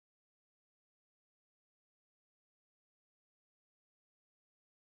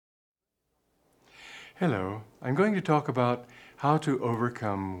Hello, I'm going to talk about how to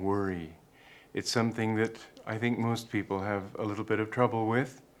overcome worry. It's something that I think most people have a little bit of trouble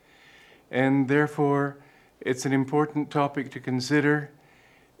with, and therefore it's an important topic to consider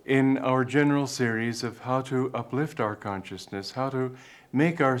in our general series of how to uplift our consciousness, how to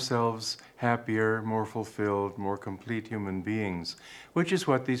make ourselves happier, more fulfilled, more complete human beings, which is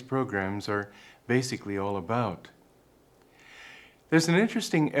what these programs are basically all about. There's an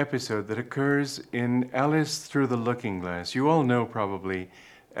interesting episode that occurs in Alice Through the Looking Glass. You all know probably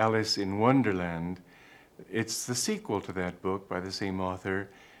Alice in Wonderland. It's the sequel to that book by the same author.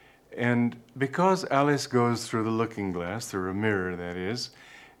 And because Alice goes through the looking glass, through a mirror that is,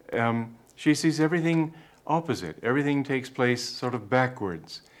 she sees everything opposite. Everything takes place sort of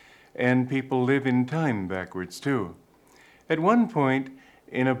backwards. And people live in time backwards too. At one point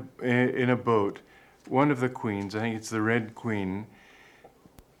in a boat, one of the queens, I think it's the Red Queen,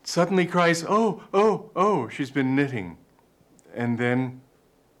 suddenly cries, "Oh, oh, oh," she's been knitting. And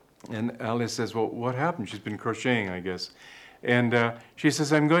Alice says, "Well, what happened?" She's been crocheting, I guess. And she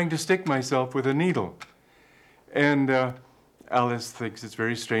says, "I'm going to stick myself with a needle." And Alice thinks it's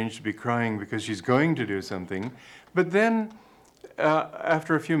very strange to be crying because she's going to do something. But then,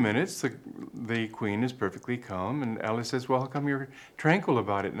 after a few minutes, the queen is perfectly calm, and Alice says, "Well, how come you're tranquil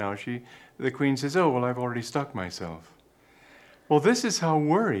about it now?" The queen says, "Oh, well, I've already stuck myself." Well, this is how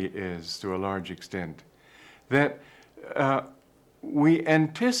worry is to a large extent, that we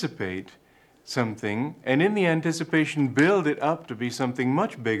anticipate something, and in the anticipation build it up to be something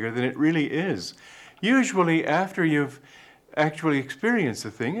much bigger than it really is. Usually, after you've actually experienced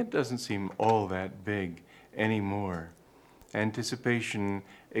the thing, it doesn't seem all that big anymore. Anticipation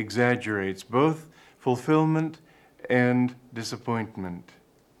exaggerates both fulfillment and disappointment.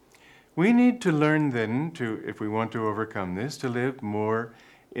 We need to learn then to, if we want to overcome this, to live more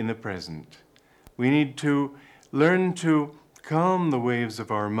in the present. We need to learn to calm the waves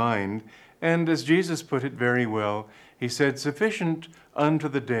of our mind, and as Jesus put it very well, he said, "Sufficient unto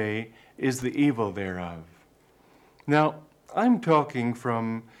the day is the evil thereof." Now, I'm talking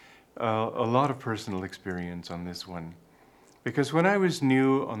from a lot of personal experience on this one, because when I was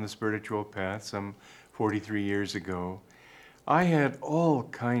new on the spiritual path some 43 years ago, I had all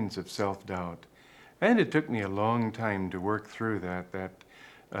kinds of self-doubt, and it took me a long time to work through that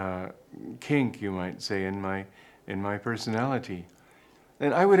kink, you might say, in my personality.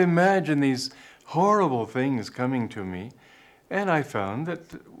 And I would imagine these horrible things coming to me, and I found that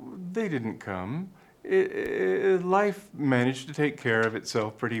they didn't come. Life managed to take care of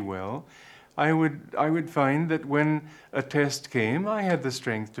itself pretty well. I would find that when a test came, I had the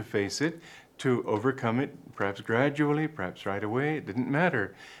strength to face it, to overcome it, perhaps gradually, perhaps right away. It didn't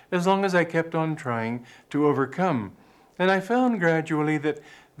matter, as long as I kept on trying to overcome. And I found gradually that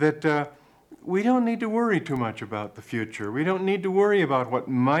we don't need to worry too much about the future. We don't need to worry about what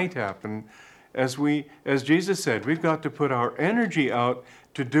might happen. As Jesus said, we've got to put our energy out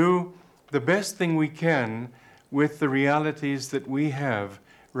to do the best thing we can with the realities that we have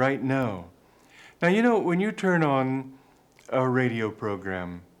right now. Now, you know, when you turn on a radio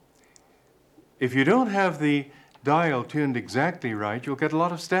program, if you don't have the dial tuned exactly right, you'll get a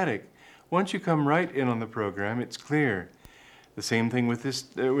lot of static. Once you come right in on the program, it's clear. The same thing with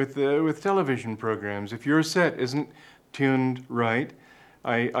with television programs. If your set isn't tuned right,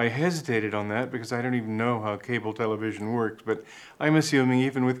 I hesitated on that because I don't even know how cable television works, but I'm assuming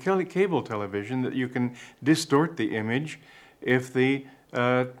even with cable television that you can distort the image if the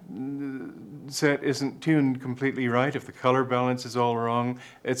set isn't tuned completely right, if the color balance is all wrong,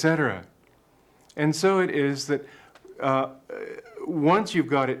 etc. And so it is that once you've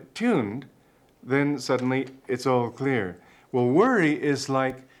got it tuned, then suddenly it's all clear. Well, worry is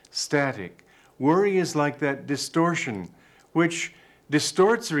like static. Worry is like that distortion, which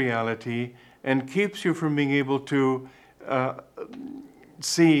distorts reality and keeps you from being able to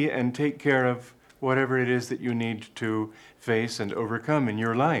see and take care of whatever it is that you need to face and overcome in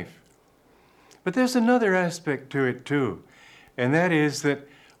your life. But there's another aspect to it too, and that is that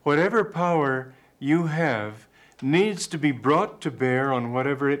whatever power you have needs to be brought to bear on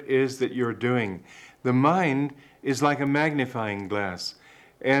whatever it is that you're doing. The mind is like a magnifying glass,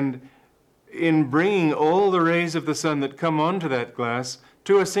 and in bringing all the rays of the sun that come onto that glass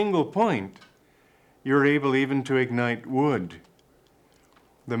to a single point, you're able even to ignite wood.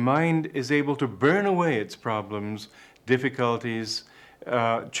 The mind is able to burn away its problems, difficulties,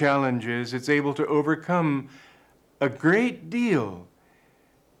 challenges. It's able to overcome a great deal,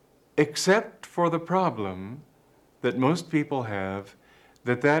 except for the problem that most people have,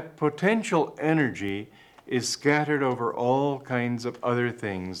 that potential energy is scattered over all kinds of other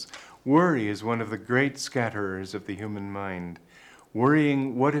things. Worry is one of the great scatterers of the human mind.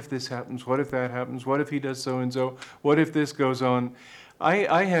 Worrying, what if this happens? What if that happens? What if he does so and so? What if this goes on?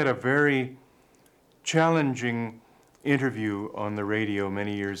 I had a very challenging interview on the radio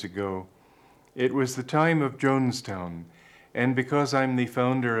many years ago. It was the time of Jonestown, and because I'm the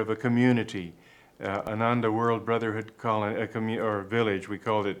founder of a community, Ananda World Brotherhood Colony, or village, we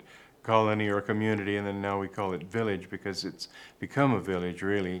called it colony or community, and then now we call it village because it's become a village,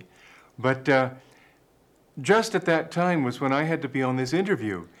 really. But just at that time was when I had to be on this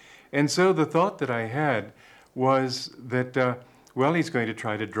interview. And so the thought that I had was that, well, he's going to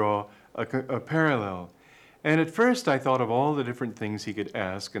try to draw a parallel. And at first I thought of all the different things he could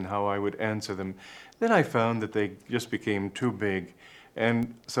ask and how I would answer them. Then I found that they just became too big.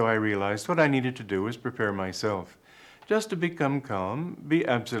 And so I realized what I needed to do was prepare myself. Just to become calm, be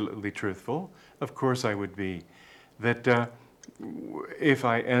absolutely truthful. Of course I would be. That if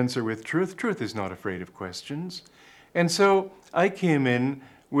I answer with truth, truth is not afraid of questions. And so I came in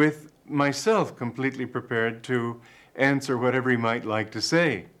with myself completely prepared to answer whatever he might like to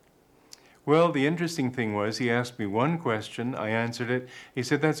say. Well, the interesting thing was he asked me one question, I answered it, he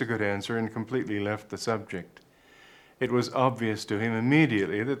said that's a good answer, and completely left the subject. It was obvious to him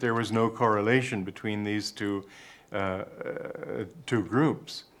immediately that there was no correlation between these two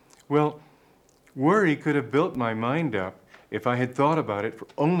groups. Well, worry could have built my mind up if I had thought about it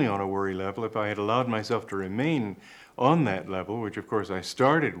only on a worry level, if I had allowed myself to remain on that level, which of course I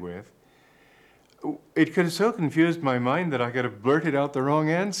started with. It could have so confused my mind that I could have blurted out the wrong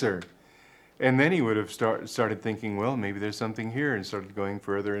answer. And then he would have started thinking, well, maybe there's something here, and started going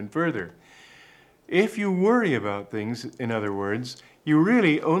further and further. If you worry about things, in other words, you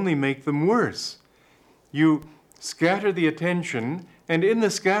really only make them worse. You scatter the attention, and in the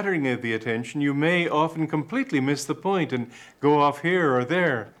scattering of the attention, you may often completely miss the point and go off here or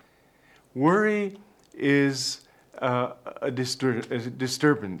there. Worry is a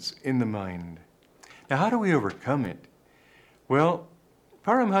disturbance in the mind. Now, how do we overcome it? Well,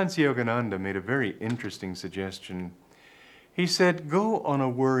 Paramhansa Yogananda made a very interesting suggestion. He said, go on a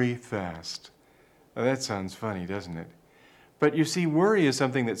worry fast. Now, that sounds funny, doesn't it? But you see, worry is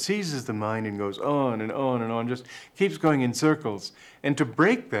something that seizes the mind and goes on and on and on, just keeps going in circles. And to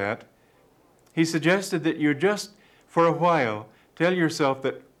break that, he suggested that you just, for a while, tell yourself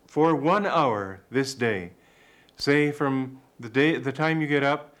that for 1 hour this day, say from the time you get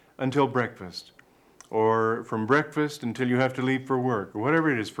up until breakfast, or from breakfast until you have to leave for work, or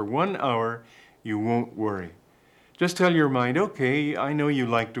whatever it is, for 1 hour, you won't worry. Just tell your mind, okay, I know you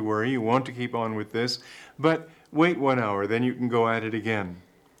like to worry, you want to keep on with this, but wait 1 hour, then you can go at it again.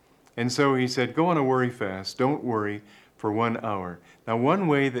 And so he said, go on a worry fast, don't worry for 1 hour. Now, one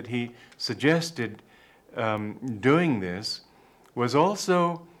way that he suggested doing this was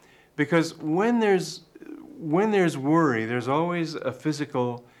also because when there's worry, there's always a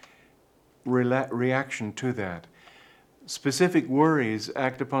physical reaction to that. Specific worries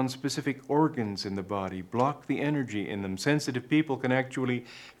act upon specific organs in the body, block the energy in them. Sensitive people can actually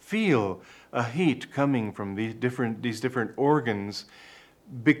feel a heat coming from these different organs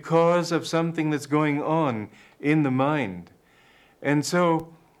because of something that's going on in the mind. And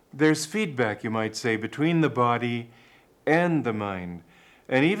so there's feedback, you might say, between the body and the mind.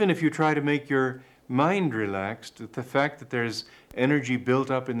 And even if you try to make your mind relaxed, the fact that there's energy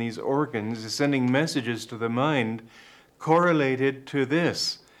built up in these organs is sending messages to the mind correlated to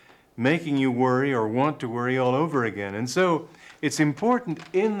this, making you worry or want to worry all over again. And so it's important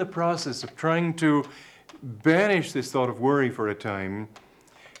in the process of trying to banish this thought of worry for a time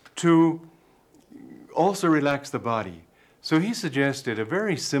to also relax the body. So he suggested a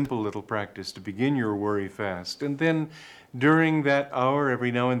very simple little practice to begin your worry fast. And then during that hour,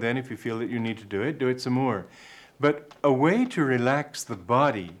 every now and then, if you feel that you need to do it some more. But a way to relax the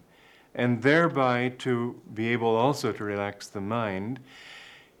body and thereby to be able also to relax the mind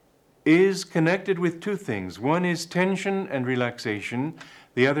is connected with two things. One is tension and relaxation.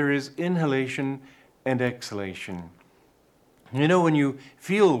 The other is inhalation and exhalation. You know, when you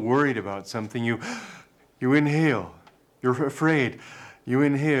feel worried about something, you inhale. You're afraid, you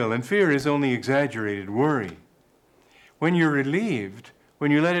inhale. And fear is only exaggerated worry. When you're relieved, when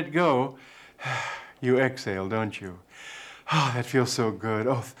you let it go, you exhale, don't you? Oh, that feels so good.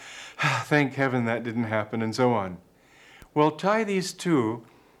 Oh, thank heaven that didn't happen, and so on. Well, tie these two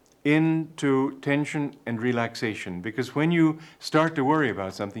into tension and relaxation, because when you start to worry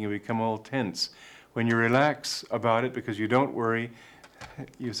about something, you become all tense. When you relax about it because you don't worry,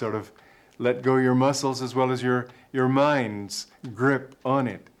 you sort of let go your muscles as well as your mind's grip on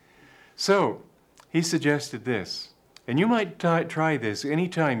it. So he suggested this. And you might try this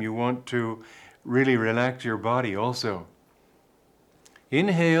anytime you want to really relax your body also.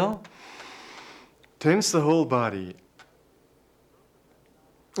 Inhale, tense the whole body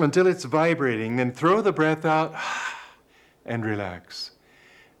until it's vibrating, then throw the breath out and relax.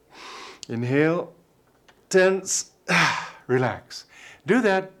 Inhale, tense, relax. Do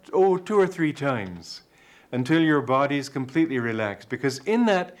that, 2 or 3 times until your body is completely relaxed. Because in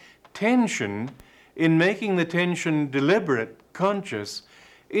that tension, in making the tension deliberate, conscious,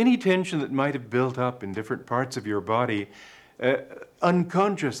 any tension that might have built up in different parts of your body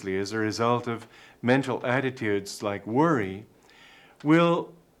unconsciously as a result of mental attitudes like worry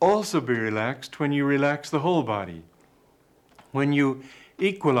will also be relaxed when you relax the whole body. When you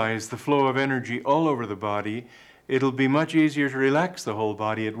equalize the flow of energy all over the body, it'll be much easier to relax the whole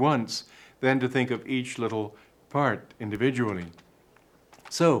body at once than to think of each little part individually.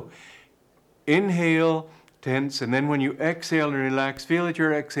 So, inhale, tense, and then when you exhale and relax, feel that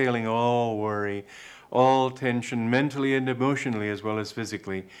you're exhaling all worry, all tension, mentally and emotionally as well as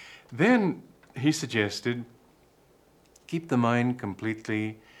physically. Then, he suggested, keep the mind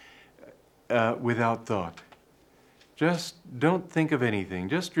completely without thought. Just don't think of anything.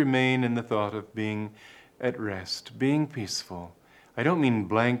 Just remain in the thought of being at rest, being peaceful. I don't mean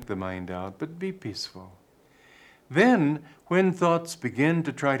blank the mind out, but be peaceful. Then, when thoughts begin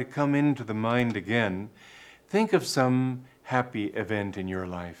to try to come into the mind again, think of some happy event in your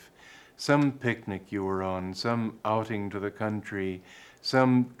life, some picnic you were on, some outing to the country,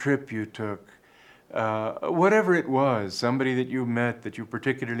 some trip you took, whatever it was, somebody that you met that you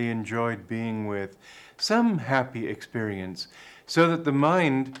particularly enjoyed being with, some happy experience, so that the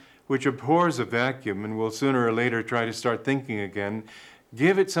mind, which abhors a vacuum and will sooner or later try to start thinking again,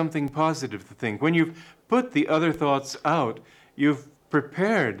 give it something positive to think. When you've put the other thoughts out, you've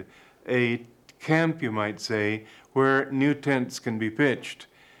prepared a camp, you might say, where new tents can be pitched,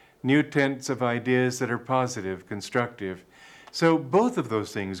 new tents of ideas that are positive, constructive. So both of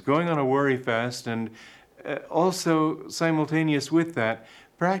those things, going on a worry fast and also simultaneous with that,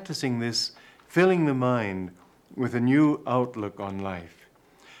 practicing this, filling the mind with a new outlook on life.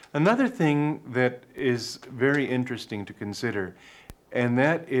 Another thing that is very interesting to consider, and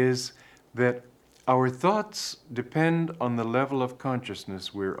that is that our thoughts depend on the level of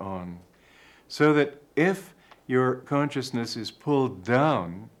consciousness we're on. So that if your consciousness is pulled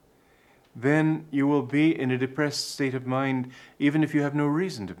down, then you will be in a depressed state of mind even if you have no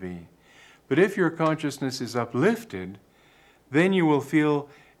reason to be. But if your consciousness is uplifted, then you will feel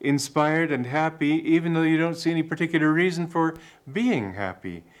inspired and happy even though you don't see any particular reason for being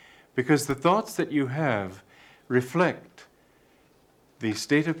happy, because the thoughts that you have reflect the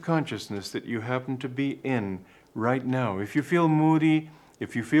state of consciousness that you happen to be in right now. If you feel moody,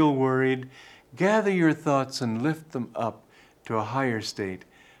 if you feel worried, gather your thoughts and lift them up to a higher state,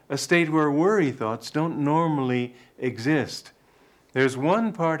 a state where worry thoughts don't normally exist. There's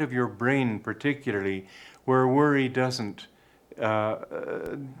one part of your brain particularly where worry it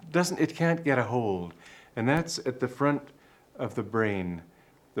can't get a hold, and that's at the front of the brain,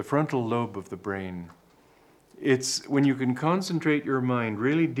 the frontal lobe of the brain. It's when you can concentrate your mind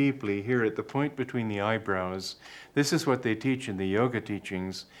really deeply here at the point between the eyebrows. This is what they teach in the yoga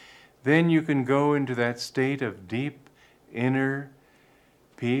teachings. Then you can go into that state of deep inner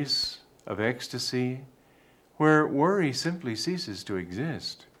peace, of ecstasy, where worry simply ceases to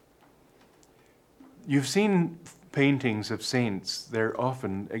exist. You've seen paintings of saints. They're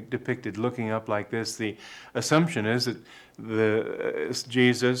often depicted looking up like this. The assumption is that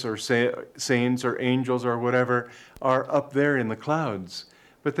Jesus or saints or angels or whatever are up there in the clouds.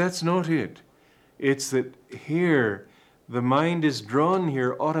 But that's not it. It's that here, the mind is drawn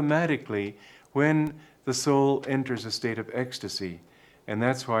here automatically when the soul enters a state of ecstasy. And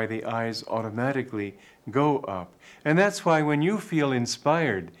that's why the eyes automatically go up. And that's why when you feel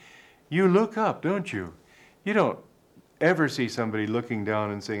inspired, you look up, don't you? You don't ever see somebody looking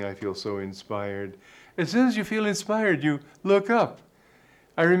down and saying, I feel so inspired. As soon as you feel inspired, you look up.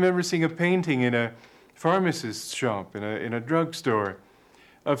 I remember seeing a painting in a pharmacist's shop, in a drugstore,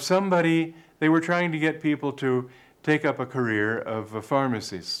 of somebody. They were trying to get people to take up a career of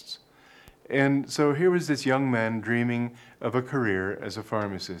pharmacists. And so here was this young man dreaming of a career as a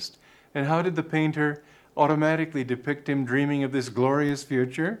pharmacist. And how did the painter automatically depict him dreaming of this glorious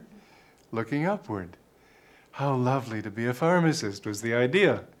future? Looking upward. How lovely to be a pharmacist was the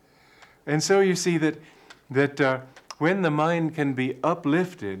idea. And so you see that when the mind can be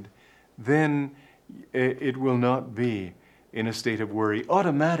uplifted, then it will not be in a state of worry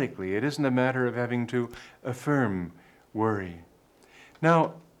automatically. It isn't a matter of having to affirm worry.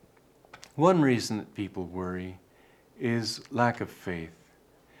 Now, one reason that people worry is lack of faith.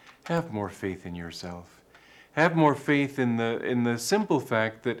 Have more faith in yourself. Have more faith in the simple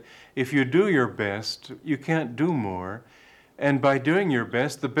fact that if you do your best, you can't do more. And by doing your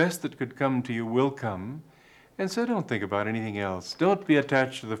best, the best that could come to you will come. And so don't think about anything else. Don't be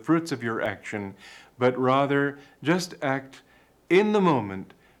attached to the fruits of your action, but rather just act in the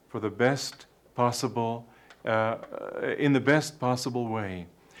moment for the best possible, in the best possible way.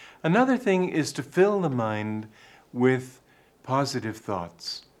 Another thing is to fill the mind with positive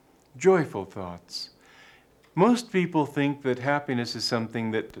thoughts, joyful thoughts. Most people think that happiness is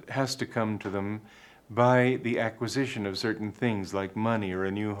something that has to come to them by the acquisition of certain things like money or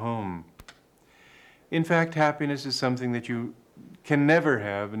a new home. In fact, happiness is something that you can never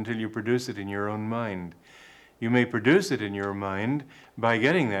have until you produce it in your own mind. You may produce it in your mind by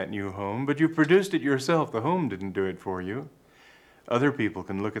getting that new home, but you produced it yourself. The home didn't do it for you. Other people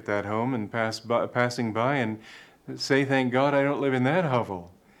can look at that home and passing by and say, "Thank God I don't live in that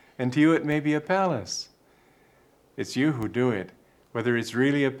hovel." And to you it may be a palace. It's you who do it. Whether it's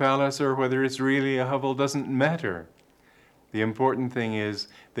really a palace or whether it's really a hovel doesn't matter. The important thing is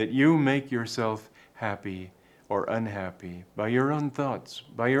that you make yourself happy or unhappy by your own thoughts,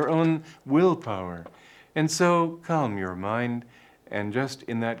 by your own willpower. And so calm your mind, and just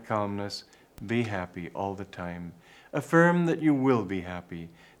in that calmness, be happy all the time. Affirm that you will be happy.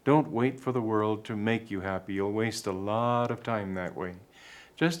 Don't wait for the world to make you happy. You'll waste a lot of time that way.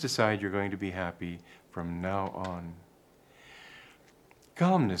 Just decide you're going to be happy from now on.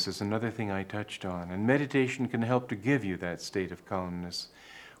 Calmness is another thing I touched on, and meditation can help to give you that state of calmness.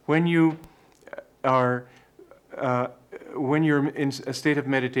 When you're in a state of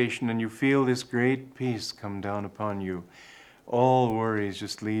meditation and you feel this great peace come down upon you, all worries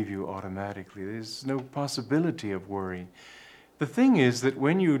just leave you automatically. There's no possibility of worry. The thing is that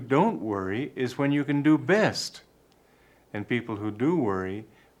when you don't worry is when you can do best. And people who do worry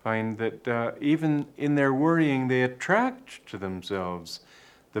find that even in their worrying, they attract to themselves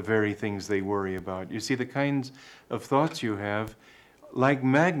the very things they worry about. You see, the kinds of thoughts you have, like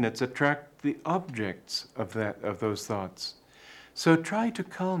magnets, attract the objects of those thoughts. So try to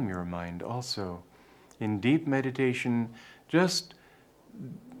calm your mind also. In deep meditation, just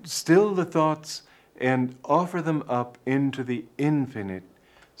still the thoughts and offer them up into the infinite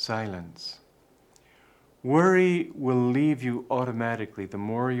silence. Worry will leave you automatically the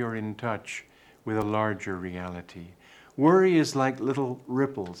more you're in touch with a larger reality. Worry is like little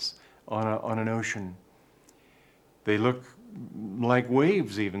ripples on an ocean. They look like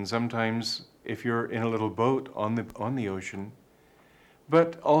waves even sometimes if you're in a little boat on the ocean.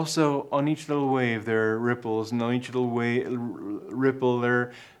 But also on each little wave there are ripples, and on each little ripple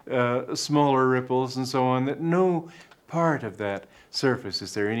there are smaller ripples and so on, that no part of that surface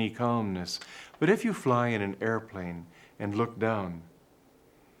is there any calmness. But if you fly in an airplane and look down,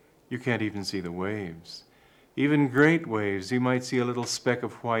 you can't even see the waves. Even great waves, you might see a little speck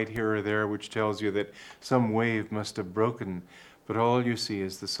of white here or there, which tells you that some wave must have broken, but all you see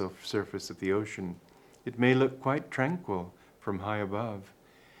is the surface of the ocean. It may look quite tranquil from high above.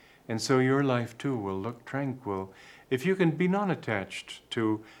 And so your life too will look tranquil if you can be non-attached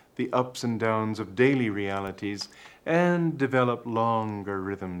to the ups and downs of daily realities and develop longer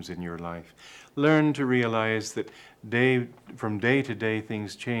rhythms in your life. Learn to realize that from day to day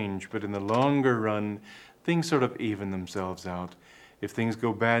things change, but in the longer run, things sort of even themselves out. If things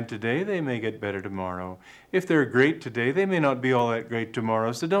go bad today, they may get better tomorrow. If they're great today, they may not be all that great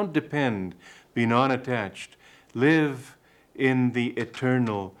tomorrow. So don't depend. Be non-attached. Live in the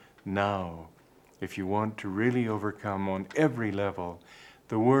eternal now if you want to really overcome on every level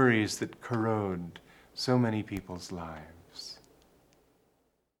the worries that corrode so many people's lives.